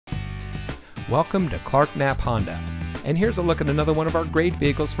Welcome to Clark Knapp Honda, and here's a look at another one of our great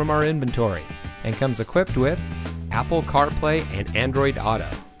vehicles from our inventory, and comes equipped with Apple CarPlay and Android Auto,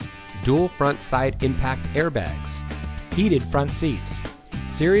 dual front side impact airbags, heated front seats,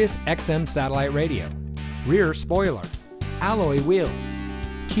 Sirius XM satellite radio, rear spoiler, alloy wheels,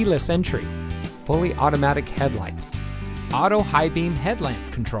 keyless entry, fully automatic headlights, auto high beam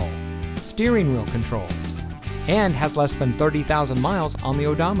headlamp control, steering wheel controls, and has less than 30,000 miles on the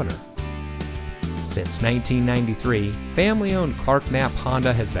odometer. Since 1993, family-owned Clark Knapp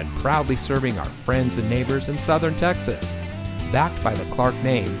Honda has been proudly serving our friends and neighbors in southern Texas. Backed by the Clark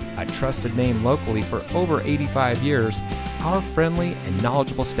name, a trusted name locally for over 85 years, our friendly and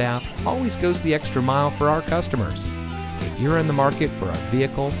knowledgeable staff always goes the extra mile for our customers. If you're in the market for a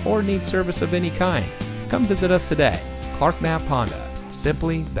vehicle or need service of any kind, come visit us today. Clark Knapp Honda,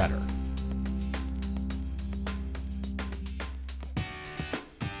 simply better.